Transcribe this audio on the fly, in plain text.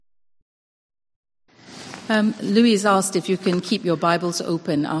Louis has asked if you can keep your Bibles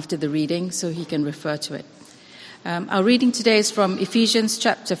open after the reading so he can refer to it. Our reading today is from Ephesians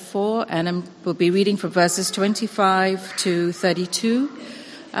chapter 4, and we'll be reading from verses 25 to 32.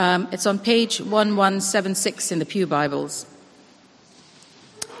 It's on page 1176 in the Pew Bibles.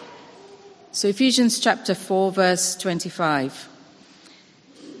 So Ephesians chapter 4, verse 25.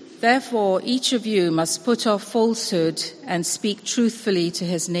 Therefore, each of you must put off falsehood and speak truthfully to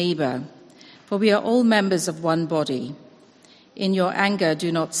his neighbor, for we are all members of one body. In your anger,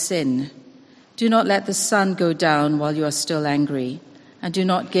 do not sin. Do not let the sun go down while you are still angry, and do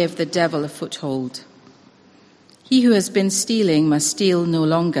not give the devil a foothold. He who has been stealing must steal no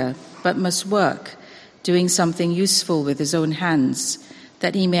longer, but must work, doing something useful with his own hands,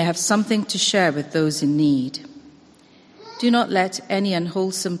 that he may have something to share with those in need. Do not let any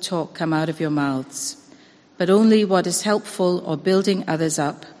unwholesome talk come out of your mouths, but only what is helpful or building others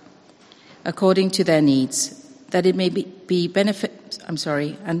up, according to their needs, that it may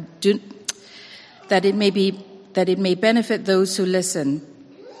benefit those who listen.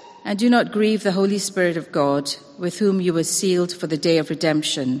 And do not grieve the Holy Spirit of God, with whom you were sealed for the day of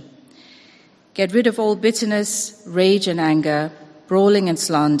redemption. Get rid of all bitterness, rage and anger, brawling and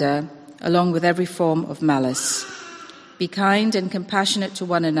slander, along with every form of malice. Be kind and compassionate to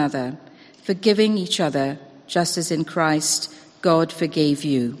one another, forgiving each other, just as in Christ God forgave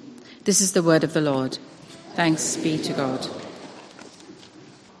you. This is the word of the Lord. Thanks be to God.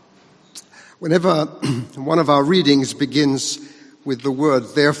 Whenever one of our readings begins with the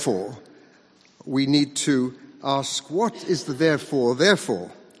word therefore, we need to ask, what is the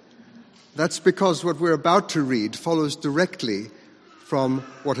therefore? That's because what we're about to read follows directly from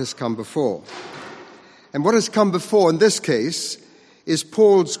what has come before. And what has come before in this case is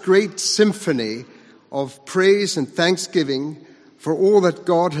Paul's great symphony of praise and thanksgiving for all that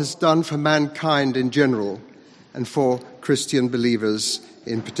God has done for mankind in general and for Christian believers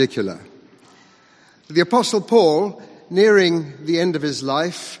in particular. The Apostle Paul, nearing the end of his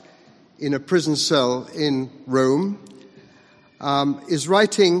life in a prison cell in Rome, is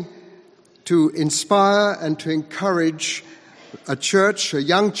writing to inspire and to encourage a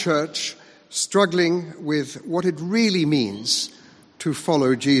young church, struggling with what it really means to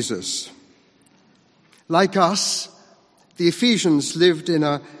follow Jesus. Like us, the Ephesians lived in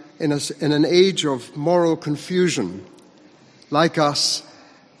an age of moral confusion. Like us,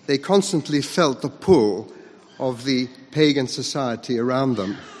 they constantly felt the pull of the pagan society around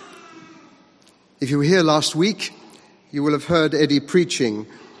them. If you were here last week, you will have heard Eddie preaching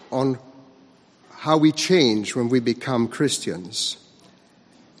on how we change when we become Christians.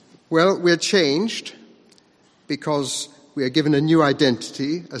 Well, we're changed because we are given a new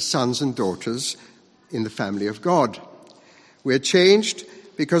identity as sons and daughters in the family of God. We're changed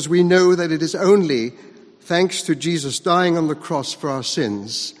because we know that it is only thanks to Jesus dying on the cross for our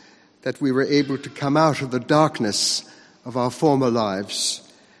sins that we were able to come out of the darkness of our former lives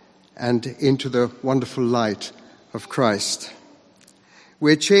and into the wonderful light of Christ.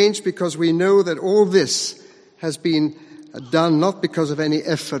 We're changed because we know that all this has been done not because of any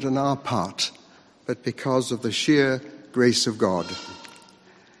effort on our part, but because of the sheer grace of God.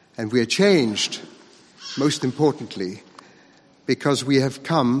 And we are changed, most importantly, because we have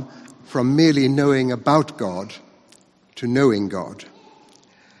come from merely knowing about God to knowing God.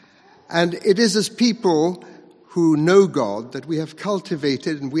 And it is as people who know God that we have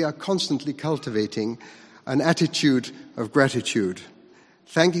cultivated, and we are constantly cultivating, an attitude of gratitude,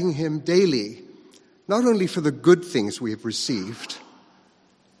 thanking Him daily, not only for the good things we have received,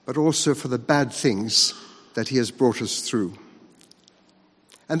 but also for the bad things that He has brought us through.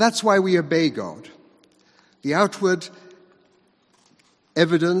 And that's why we obey God. The outward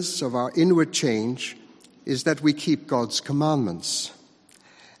evidence of our inward change is that we keep God's commandments.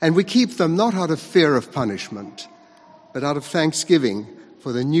 And we keep them not out of fear of punishment, but out of thanksgiving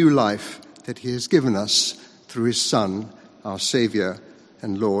for the new life that He has given us through His Son, our Savior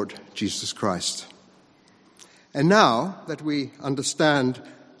and Lord, Jesus Christ. And now that we understand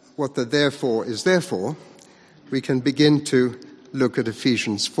what the therefore is therefore, we can begin to look at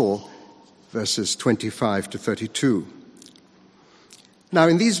Ephesians 4, verses 25 to 32. Now,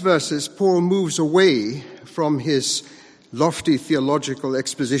 in these verses, Paul moves away from his lofty theological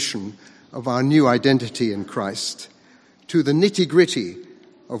exposition of our new identity in Christ to the nitty-gritty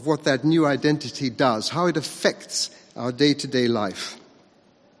of what that new identity does, how it affects our day-to-day life.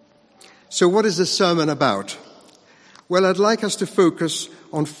 So what is this sermon about? Well, I'd like us to focus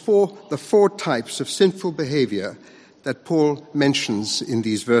on the four types of sinful behavior that Paul mentions in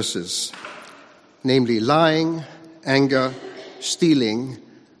these verses, namely lying, anger, stealing,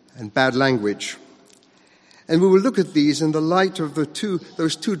 and bad language. And we will look at these in the light of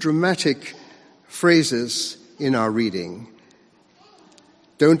those two dramatic phrases in our reading.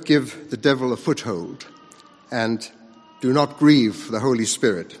 Don't give the devil a foothold, and do not grieve the Holy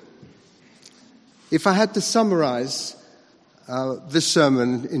Spirit. If I had to summarize this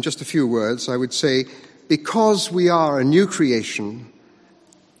sermon in just a few words, I would say, because we are a new creation,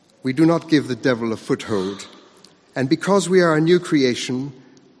 we do not give the devil a foothold. And because we are a new creation,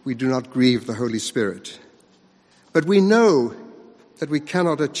 we do not grieve the Holy Spirit. But we know that we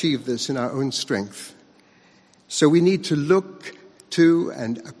cannot achieve this in our own strength. So we need to look to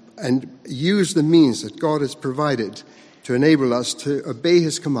and use the means that God has provided to enable us to obey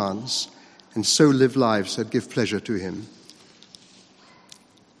his commands and so live lives that give pleasure to him.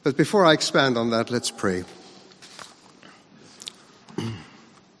 But before I expand on that, let's pray.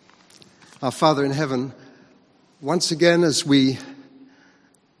 Our Father in heaven, once again as we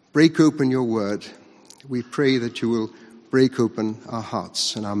break open your word, we pray that you will break open our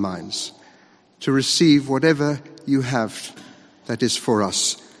hearts and our minds to receive whatever you have that is for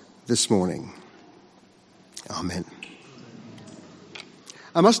us this morning. Amen.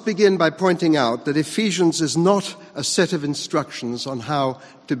 I must begin by pointing out that Ephesians is not a set of instructions on how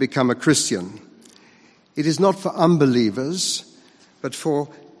to become a Christian. It is not for unbelievers, but for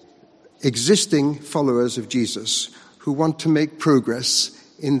existing followers of Jesus who want to make progress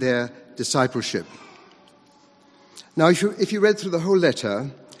in their discipleship. Now, if you read through the whole letter,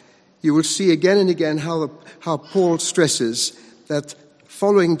 you will see again and again how Paul stresses that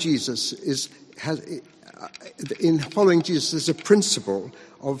following Jesus is a principle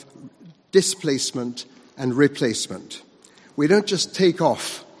of displacement and replacement. We don't just take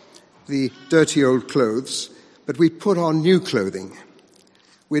off the dirty old clothes, but we put on new clothing.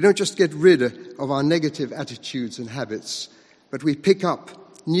 We don't just get rid of our negative attitudes and habits, but we pick up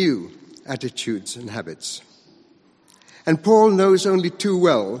new attitudes and habits. And Paul knows only too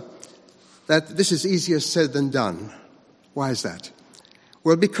well that this is easier said than done. Why is that?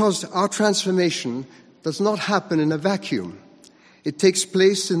 Well, because our transformation does not happen in a vacuum. It takes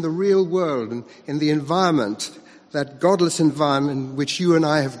place in the real world and in the environment, that godless environment in which you and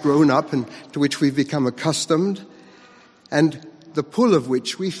I have grown up and to which we've become accustomed, and the pull of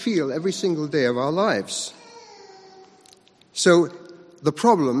which we feel every single day of our lives. So the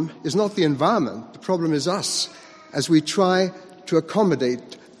problem is not the environment, the problem is us, as we try to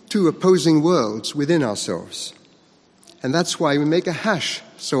accommodate two opposing worlds within ourselves. And that's why we make a hash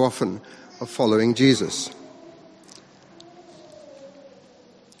so often of following Jesus.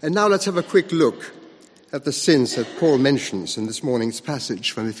 And now let's have a quick look at the sins that Paul mentions in this morning's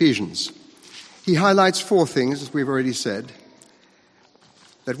passage from Ephesians. He highlights 4 things, as we've already said,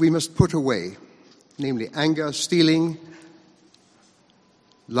 that we must put away, namely anger, stealing,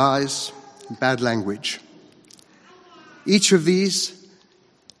 lies, and bad language. Each of these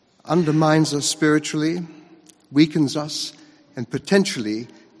undermines us spiritually, weakens us, and potentially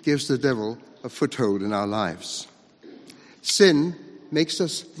gives the devil a foothold in our lives. Sin makes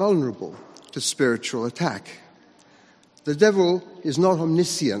us vulnerable to spiritual attack. The devil is not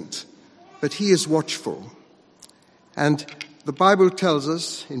omniscient, but he is watchful. And the Bible tells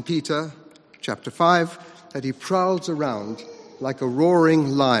us in Peter chapter 5 that he prowls around like a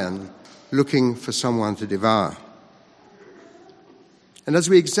roaring lion looking for someone to devour. And as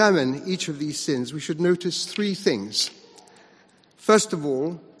we examine each of these sins, we should notice 3 things. First of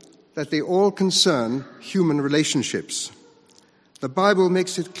all, that they all concern human relationships. The Bible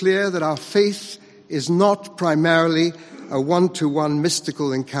makes it clear that our faith is not primarily a one-to-one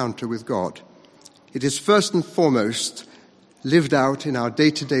mystical encounter with God. It is first and foremost lived out in our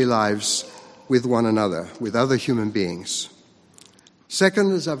day-to-day lives with one another, with other human beings.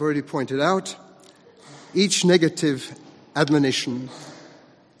 Second, as I've already pointed out, each negative admonition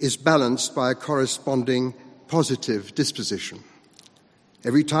is balanced by a corresponding positive disposition.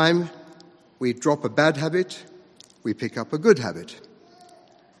 Every time we drop a bad habit, we pick up a good habit.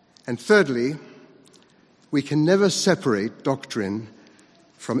 And thirdly, we can never separate doctrine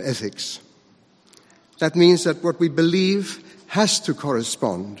from ethics. That means that what we believe has to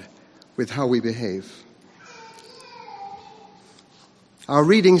correspond with how we behave. Our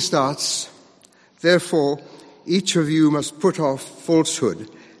reading starts, "Therefore, each of you must put off falsehood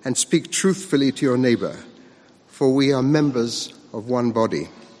and speak truthfully to your neighbor, for we are members of one body."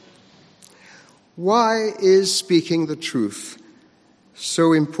 Why is speaking the truth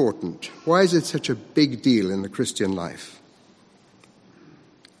so important? Why is it such a big deal in the Christian life?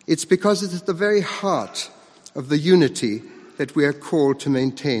 It's because it is the very heart of the unity that we are called to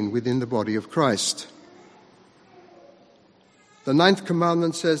maintain within the body of Christ. The 9th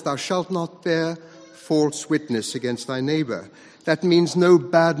commandment says, "Thou shalt not bear false witness against thy neighbor. That means no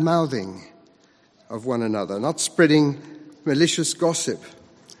bad-mouthing of one another, not spreading malicious gossip,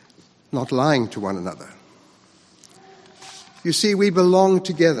 not lying to one another. You see, we belong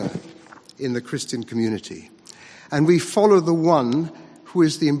together in the Christian community, and we follow the one who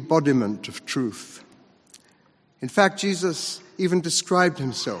is the embodiment of truth. In fact, Jesus even described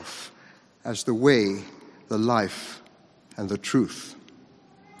himself as the way, the life, and the truth.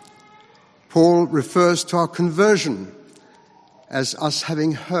 Paul refers to our conversion as us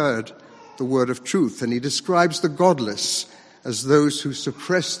having heard the word of truth, and he describes the godless as those who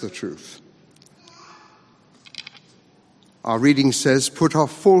suppress the truth. Our reading says, put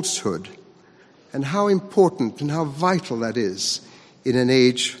off falsehood, and how important and how vital that is in an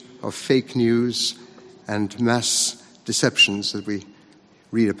age of fake news and mass deceptions that we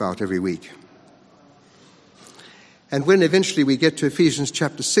read about every week. And when eventually we get to Ephesians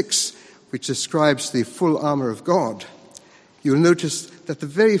chapter 6, which describes the full armor of God, you'll notice that the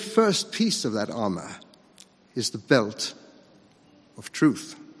very first piece of that armor is the belt of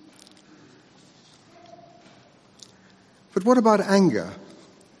truth. But what about anger?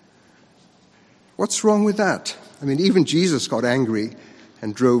 What's wrong with that? I mean, even Jesus got angry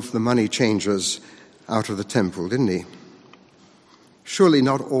and drove the money changers out of the temple, didn't he? Surely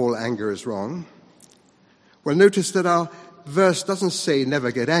not all anger is wrong. Well, notice that our verse doesn't say never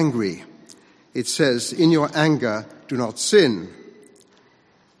get angry. It says, in your anger, do not sin.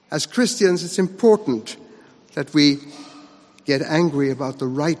 As Christians, it's important that we get angry about the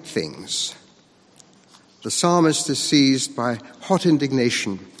right things. The psalmist is seized by hot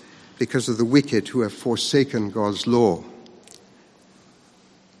indignation because of the wicked who have forsaken God's law.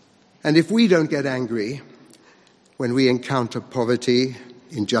 And if we don't get angry when we encounter poverty,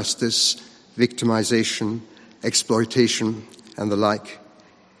 injustice, victimization, exploitation, and the like,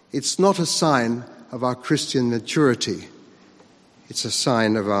 it's not a sign of our Christian maturity. It's a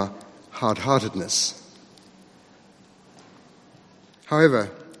sign of our hard-heartedness.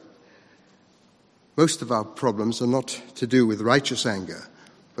 However, most of our problems are not to do with righteous anger,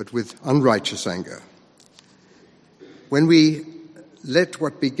 but with unrighteous anger. When we let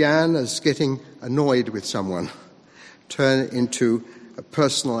what began as getting annoyed with someone turn into a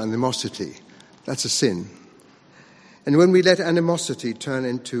personal animosity, that's a sin. And when we let animosity turn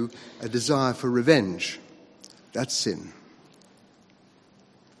into a desire for revenge, that's sin.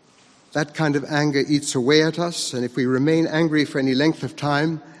 That kind of anger eats away at us, and if we remain angry for any length of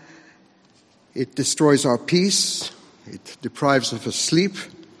time, it destroys our peace, it deprives us of sleep,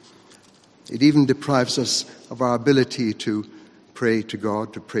 it even deprives us of our ability to pray to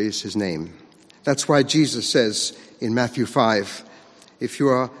God, to praise his name. That's why Jesus says in Matthew 5, if you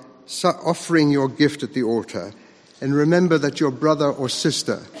are offering your gift at the altar, and remember that your brother or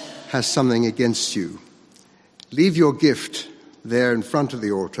sister has something against you, leave your gift there in front of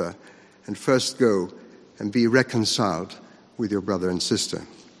the altar and first go and be reconciled with your brother and sister,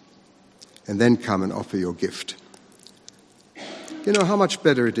 and then come and offer your gift. You know how much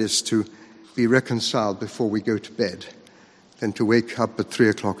better it is to be reconciled before we go to bed than to wake up at 3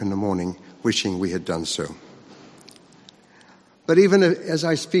 o'clock in the morning wishing we had done so. But even as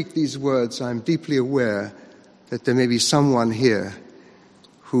I speak these words, I'm deeply aware that there may be someone here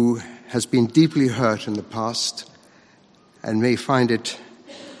who has been deeply hurt in the past and may find it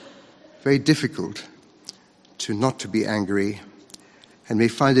very difficult not to be angry, and may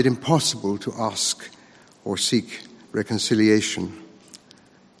find it impossible to ask or seek reconciliation.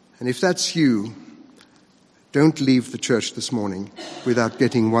 And if that's you, don't leave the church this morning without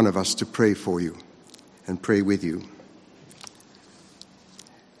getting one of us to pray for you and pray with you.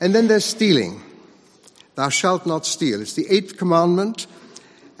 And then there's stealing. Thou shalt not steal. It's the 8th commandment,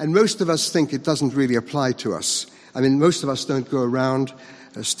 and most of us think it doesn't really apply to us. I mean, most of us don't go around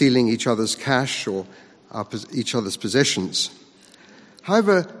stealing each other's cash or each other's possessions.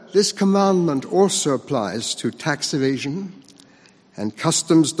 However, this commandment also applies to tax evasion and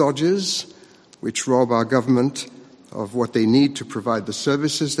customs dodges, which rob our government of what they need to provide the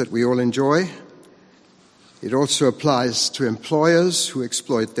services that we all enjoy. It also applies to employers who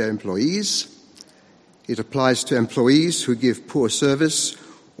exploit their employees. It applies to employees who give poor service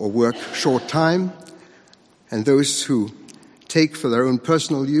or work short time, and those who take for their own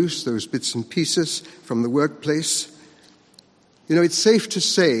personal use those bits and pieces from the workplace. You know, it's safe to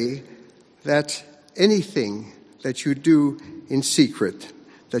say that anything that you do in secret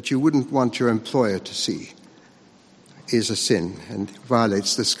that you wouldn't want your employer to see is a sin and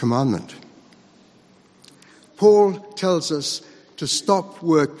violates this commandment. Paul tells us to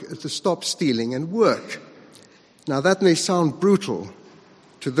stop stealing and work. Now that may sound brutal,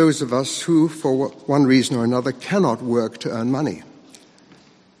 to those of us who, for one reason or another, cannot work to earn money.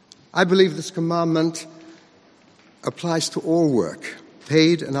 I believe this commandment applies to all work,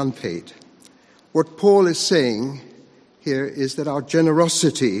 paid and unpaid. What Paul is saying here is that our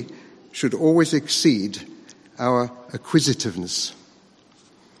generosity should always exceed our acquisitiveness,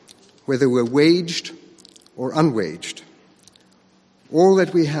 whether we're waged or unwaged. All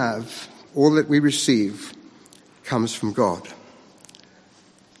that we have, all that we receive, comes from God.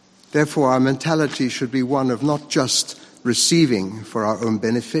 Therefore, our mentality should be one of not just receiving for our own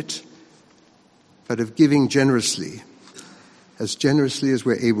benefit, but of giving generously as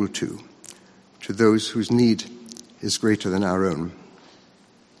we're able to those whose need is greater than our own.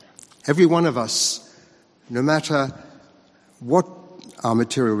 Every one of us, no matter what our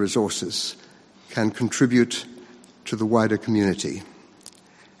material resources, can contribute to the wider community.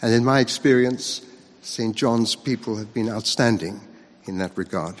 And in my experience, St. John's people have been outstanding in that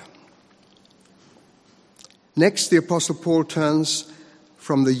regard. Next, the Apostle Paul turns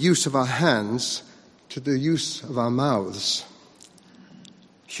from the use of our hands to the use of our mouths.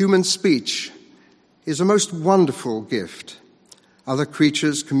 Human speech is a most wonderful gift. Other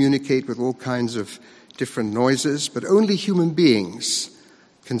creatures communicate with all kinds of different noises, but only human beings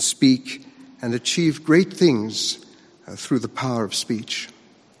can speak and achieve great things through the power of speech.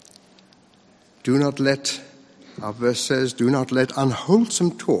 Do not let, our verse says, do not let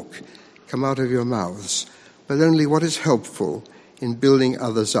unwholesome talk come out of your mouths, but only what is helpful in building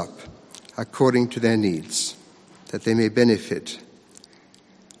others up according to their needs, that it may benefit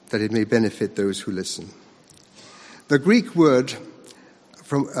those who listen. The Greek word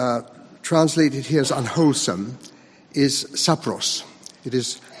translated here as unwholesome is sapros. It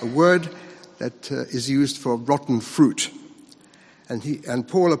is a word that is used for rotten fruit. And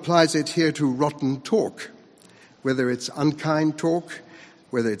Paul applies it here to rotten talk, whether it's unkind talk,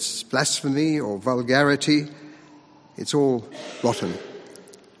 whether it's blasphemy or vulgarity, it's all rotten.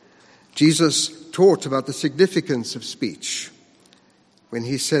 Jesus taught about the significance of speech when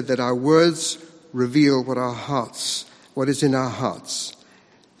he said that our words reveal what is in our hearts,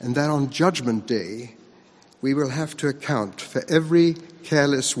 and that on Judgment Day we will have to account for every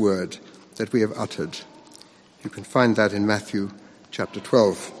careless word that we have uttered. You can find that in Matthew chapter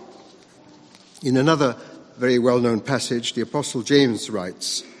 12. In another very well-known passage, the Apostle James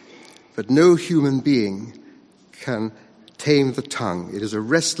writes, "But no human being can tame the tongue. It is a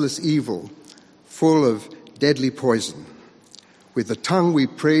restless evil, full of deadly poison. With the tongue we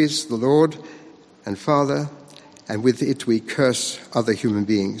praise the Lord and Father, and with it we curse other human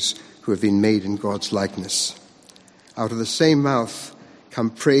beings who have been made in God's likeness. Out of the same mouth come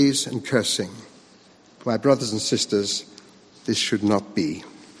praise and cursing. My brothers and sisters, this should not be."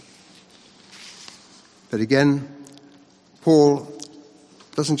 But again, Paul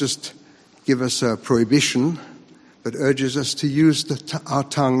doesn't just give us a prohibition, but urges us to use our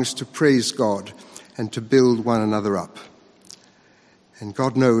tongues to praise God and to build one another up. And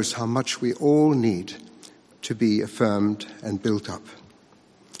God knows how much we all need to be affirmed and built up.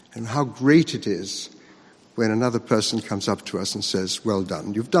 And how great it is when another person comes up to us and says, "Well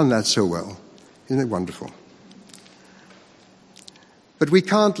done, you've done that so well." Isn't it wonderful? But we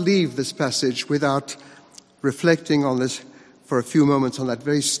can't leave this passage without reflecting on this for a few moments on that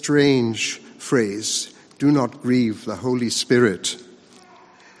very strange phrase, "Do not grieve the Holy Spirit."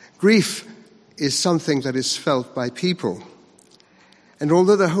 Grief is something that is felt by people. And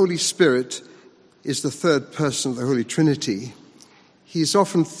although the Holy Spirit is the third person of the Holy Trinity, he is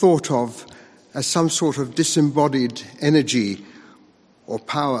often thought of as some sort of disembodied energy or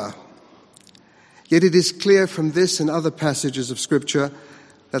power. Yet it is clear from this and other passages of Scripture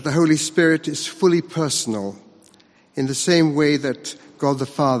that the Holy Spirit is fully personal in the same way that God the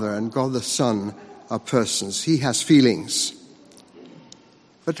Father and God the Son are persons. He has feelings.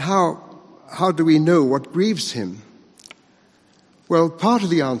 But how do we know what grieves him? Well, part of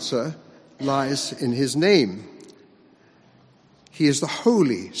the answer lies in his name. He is the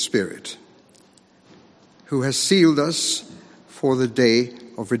Holy Spirit who has sealed us for the day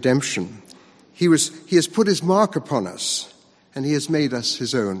of redemption. He has put his mark upon us, and he has made us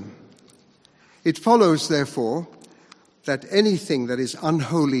his own. It follows, therefore, that anything that is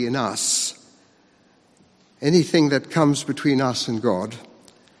unholy in us, anything that comes between us and God,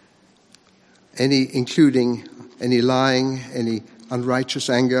 including any lying, any unrighteous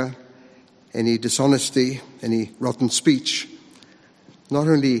anger, any dishonesty, any rotten speech, not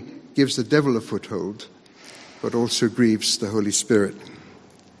only gives the devil a foothold, but also grieves the Holy Spirit.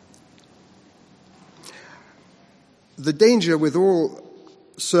 The danger with all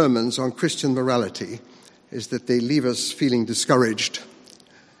sermons on Christian morality is that they leave us feeling discouraged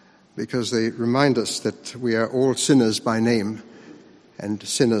because they remind us that we are all sinners by name and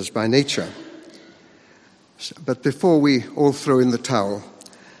sinners by nature. But before we all throw in the towel,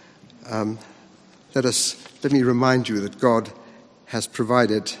 let me remind you that God has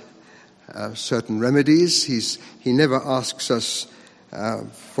provided certain remedies. He never asks us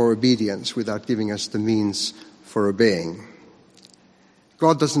for obedience without giving us the means for obeying.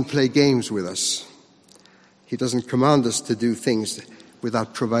 God doesn't play games with us. He doesn't command us to do things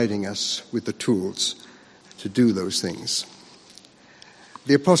without providing us with the tools to do those things.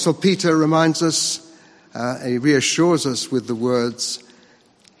 The Apostle Peter reminds us, he reassures us with the words,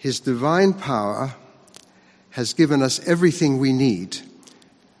 "His divine power has given us everything we need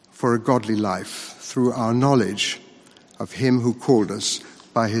for a godly life through our knowledge of him who called us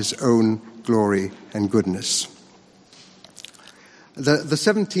by his own glory and goodness." The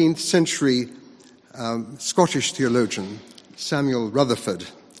 17th century Scottish theologian Samuel Rutherford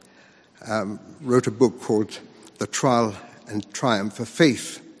wrote a book called The Trial and Triumph of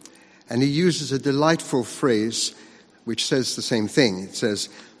Faith, and he uses a delightful phrase which says the same thing.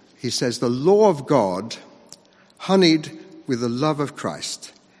 He says, "The law of God, honeyed with the love of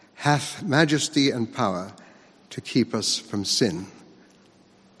Christ, hath majesty and power to keep us from sin."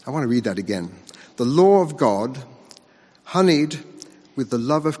 I want to read that again. "The law of God, honeyed with the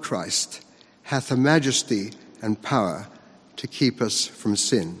love of Christ, hath a majesty and power to keep us from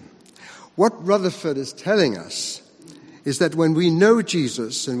sin." What Rutherford is telling us is that when we know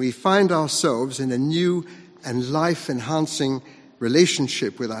Jesus and we find ourselves in a new and life-enhancing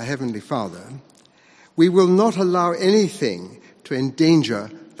relationship with our Heavenly Father, we will not allow anything to endanger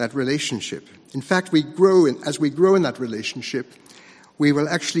that relationship. In fact, as we grow in that relationship, we will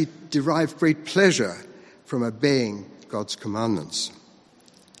actually derive great pleasure from obeying God's commandments.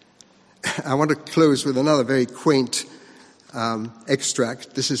 I want to close with another very quaint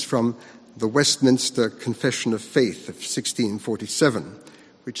extract. This is from the Westminster Confession of Faith of 1647,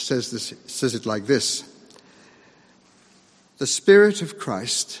 which says it like this: the Spirit of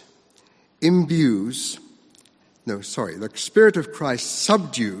Christ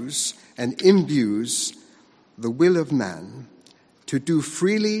subdues and imbues the will of man to do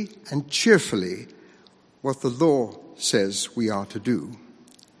freely and cheerfully what the law says we are to do.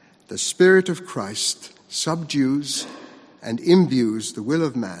 The Spirit of Christ subdues and imbues the will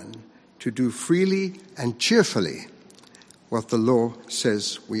of man to do freely and cheerfully what the law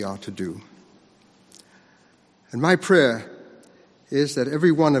says we are to do. And my prayer is that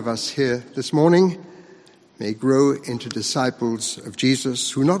every one of us here this morning may grow into disciples of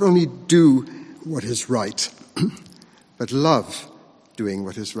Jesus who not only do what is right, but love doing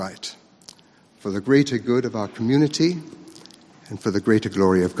what is right, for the greater good of our community and for the greater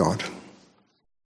glory of God.